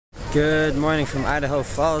Good morning from Idaho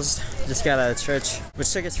Falls. Just got out of church, which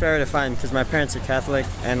took us forever to find because my parents are Catholic,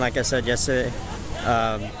 and like I said yesterday,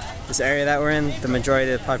 this area that we're in, the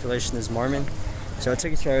majority of the population is Mormon. So it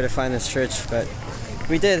took us forever to find this church, but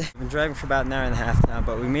we did. We've been driving for about an hour and a half now,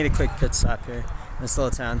 but we made a quick pit stop here in this little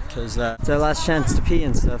town because it's our last chance to pee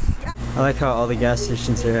and stuff. I like how all the gas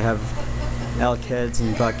stations here have elk heads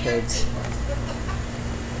and buck heads.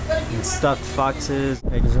 And stuffed foxes,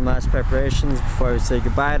 making some last preparations before we say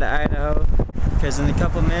goodbye to Idaho, because in a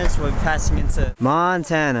couple minutes we'll be passing into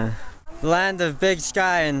Montana, the land of big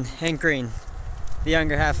sky and Hank Green, the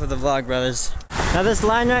younger half of the Vlog Brothers. Now this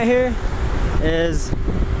line right here is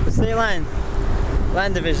the state line,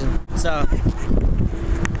 land division. So,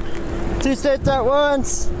 2 states at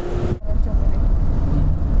once.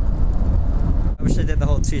 I wish I did the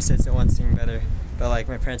whole 2 states at once thing better. But like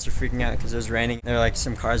my parents are freaking out because it was raining. There were like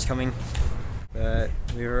some cars coming. But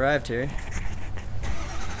we've arrived here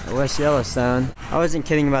at West Yellowstone. I wasn't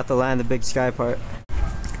kidding about the land of big sky part.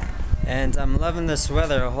 And I'm loving this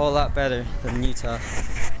weather a whole lot better than Utah.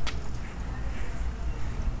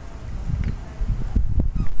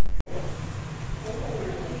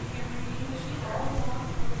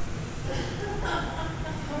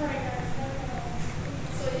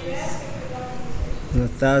 I'm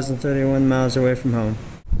 1,031 miles away from home.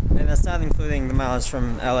 And that's not including the miles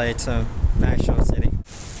from LA to the actual city.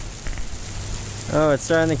 Oh, it's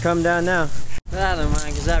starting to come down now. But I don't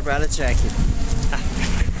mind because I brought a jacket.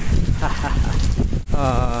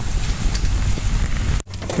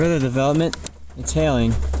 Further development, it's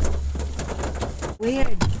hailing.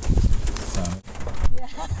 Weird. So,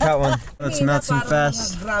 got one. It's melting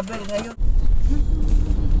fast.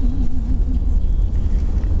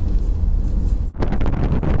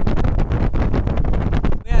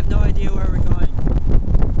 Where we're going,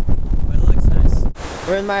 but it looks nice.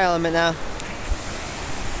 We're in my element now.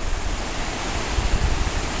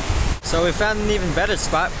 So we found an even better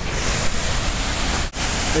spot.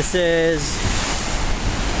 This is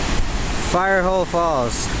Firehole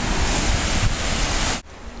Falls.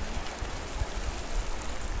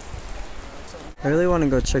 I really want to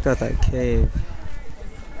go check out that cave.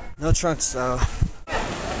 No trunks though.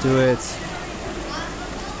 Do it.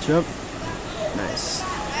 Jump. Nice.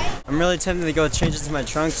 I'm really tempted to go change into my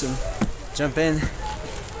trunks and jump in.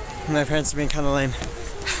 My parents are being kind of lame.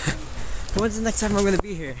 When's the next time I'm going to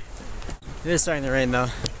be here? It is starting to rain though.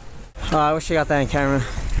 Oh, I wish I got that on camera.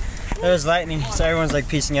 There was lightning, so everyone's like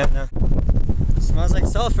piecing out now. It smells like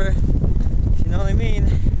sulfur, if you know what I mean.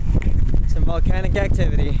 Some volcanic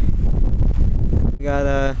activity. We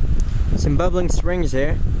got some bubbling springs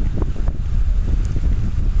here.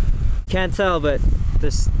 Can't tell, but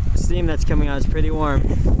this steam that's coming out is pretty warm.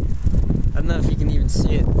 I don't know if you can even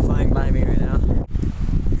see it flying by me right now.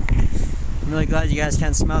 I'm really glad you guys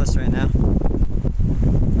can't smell this right now.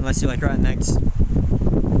 Unless you like rotten eggs.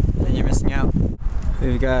 Then you're missing out.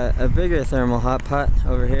 We've got a bigger thermal hot pot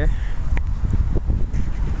over here.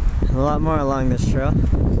 A lot more along this trail.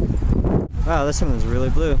 Wow, this one is really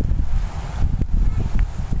blue.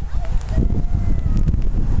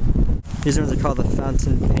 These ones are called the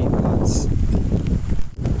fountain paint pots.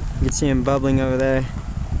 You can see them bubbling over there.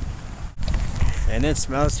 And it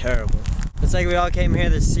smells terrible. It's like we all came here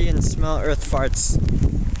to see and smell earth farts.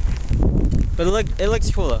 But it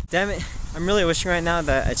looks cool though. Damn it, I'm really wishing right now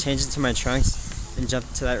that I changed into my trunks and jumped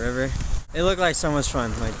into that river. It looked like so much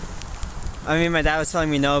fun. Like, I mean, my dad was telling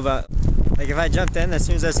me no, but like if I jumped in, as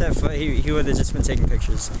soon as I set foot, he would have just been taking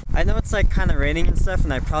pictures. I know it's like kind of raining and stuff,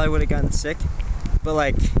 and I probably would have gotten sick. But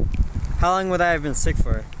like, how long would I have been sick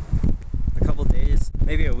for? A couple days,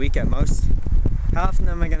 maybe a week at most. How often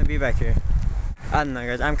am I gonna be back here? I don't know,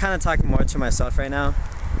 guys. I'm kind of talking more to myself right now,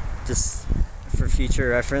 just for future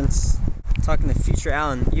reference. I'm talking to future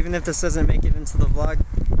Alan. Even if this doesn't make it into the vlog,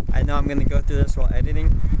 I know I'm gonna go through this while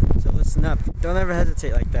editing. So listen up. Don't ever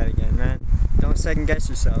hesitate like that again, man. Don't second guess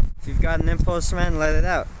yourself. If you've got an impulse, man, let it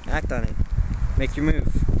out. Act on it. Make your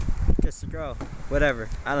move. Kiss the girl. Whatever.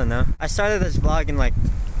 I don't know. I started this vlog in like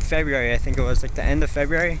February, I think it was, like the end of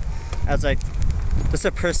February. I was like, just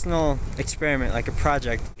a personal experiment, like a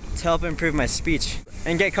project to help improve my speech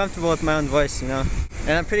and get comfortable with my own voice, you know.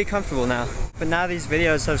 And I'm pretty comfortable now. But now these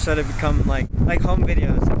videos have sort of become like home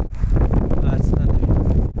videos.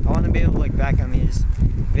 I want to be able to look back on these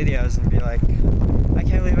videos and be like, I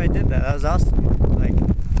can't believe I did that. That was awesome. Like,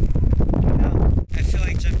 you know, I feel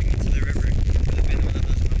like jumping into the river would have been one of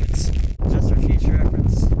those moments. Just for future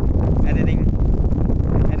reference, editing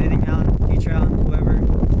Alan, future Alan, whoever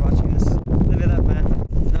is watching this, live it up, man.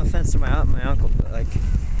 No offense to my aunt and my uncle, but like,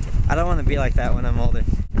 I don't want to be like that when I'm older.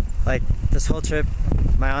 Like, this whole trip,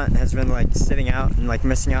 my aunt has been like sitting out and like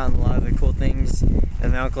missing out on a lot of the cool things,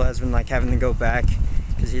 and my uncle has been like having to go back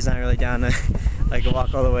because he's not really down to like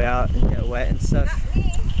walk all the way out and get wet and stuff.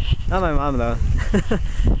 Not my mom though.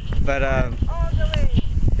 But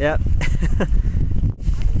yep.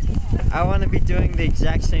 I want to be doing the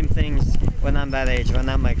exact same things when I'm that age, when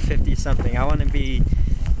I'm like 50 something. I want to be,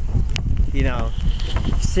 you know,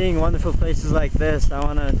 seeing wonderful places like this. I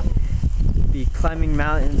want to be climbing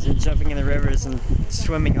mountains and jumping in the rivers and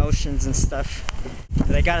swimming oceans and stuff.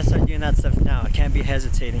 But I gotta start doing that stuff now. I can't be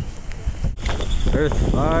hesitating. Earth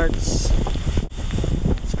farts.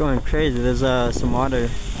 It's going crazy. There's some water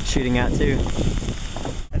shooting out too.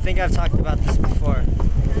 I think I've talked about this before,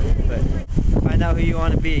 but find out who you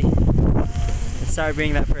want to be and start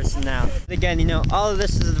being that person now. Again, you know, all of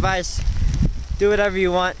this is advice. Do whatever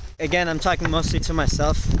you want. Again, I'm talking mostly to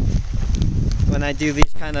myself when I do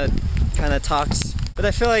these kind of talks, but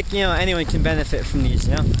I feel like, you know, anyone can benefit from these,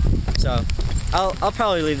 you know. So I'll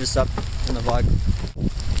probably leave this up in the vlog.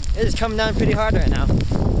 It is coming down pretty hard right now.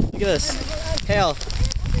 Look at this hail.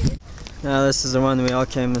 Now this is the one we all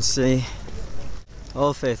came to see.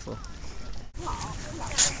 Old Faithful.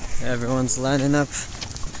 Everyone's lining up,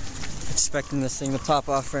 expecting this thing to pop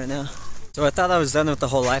off right now. So I thought I was done with the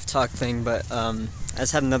whole life talk thing, but I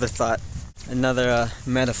just had another thought. Another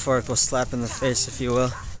metaphorical slap in the face, if you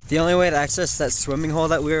will. The only way to access that swimming hole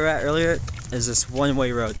that we were at earlier is this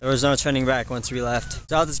one-way road. There was no turning back once we left.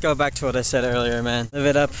 So I'll just go back to what I said earlier, man. Live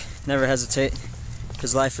it up, never hesitate,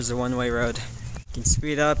 because life is a one-way road. You can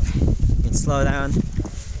speed up, you can slow down,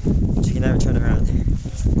 but you can never turn around.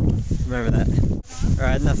 Remember that.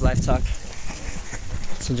 Alright, enough life talk.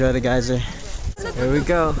 Let's enjoy the geyser. Here we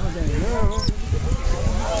go.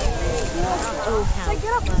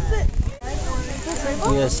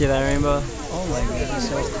 You guys see that rainbow? Oh my goodness.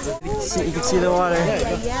 You can see the water.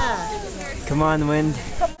 Yeah. Come on, wind.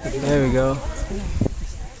 There we go.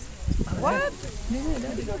 What?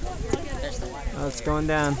 Oh, it's going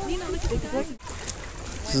down.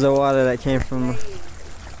 This is the water that came from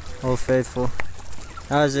Old Faithful.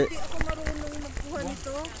 How is it?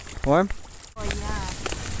 Warm? Oh yeah.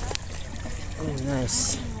 Oh,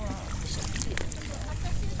 nice.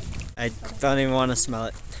 I don't even want to smell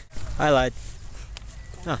it. I lied.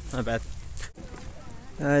 Oh, not bad.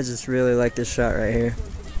 I just really like this shot right here.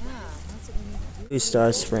 Blue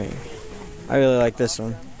Star Spring. I really like this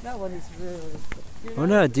one. That one is really. I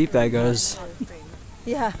wonder how deep that goes.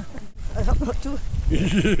 Yeah. I don't know too.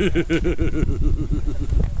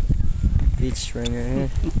 Beach spring right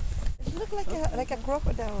here. It looked like a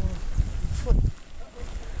crocodile foot.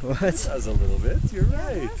 What? It does a little bit, you're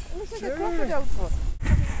right. It looks like a crocodile foot.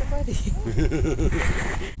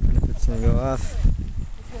 It's gonna go off.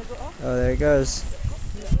 Oh, there it goes.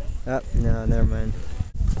 Oh, no, never mind.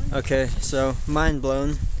 Okay, so mind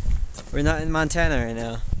blown. We're not in Montana right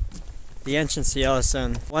now. The entrance to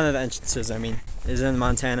Yellowstone, one of the entrances I mean, is in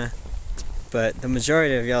Montana. But the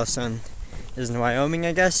majority of Yellowstone is in Wyoming,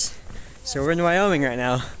 I guess. So we're in Wyoming right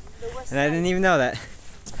now. And I didn't even know that.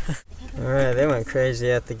 Alright, they went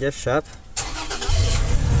crazy at the gift shop.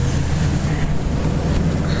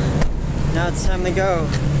 Now it's time to go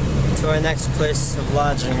to our next place of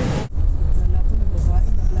lodging.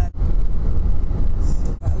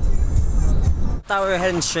 Thought we were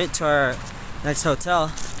heading straight to our next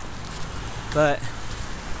hotel, but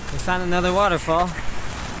we found another waterfall.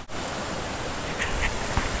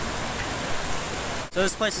 So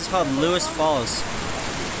this place is called Lewis Falls.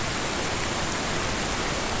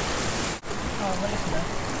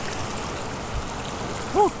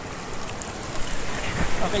 Woo.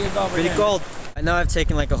 Pretty cold. I know I've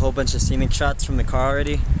taken like a whole bunch of scenic shots from the car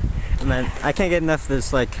already, and then I can't get enough of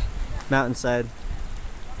this like mountainside.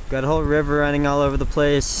 Got a whole river running all over the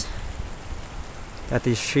place. Got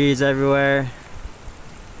these trees everywhere.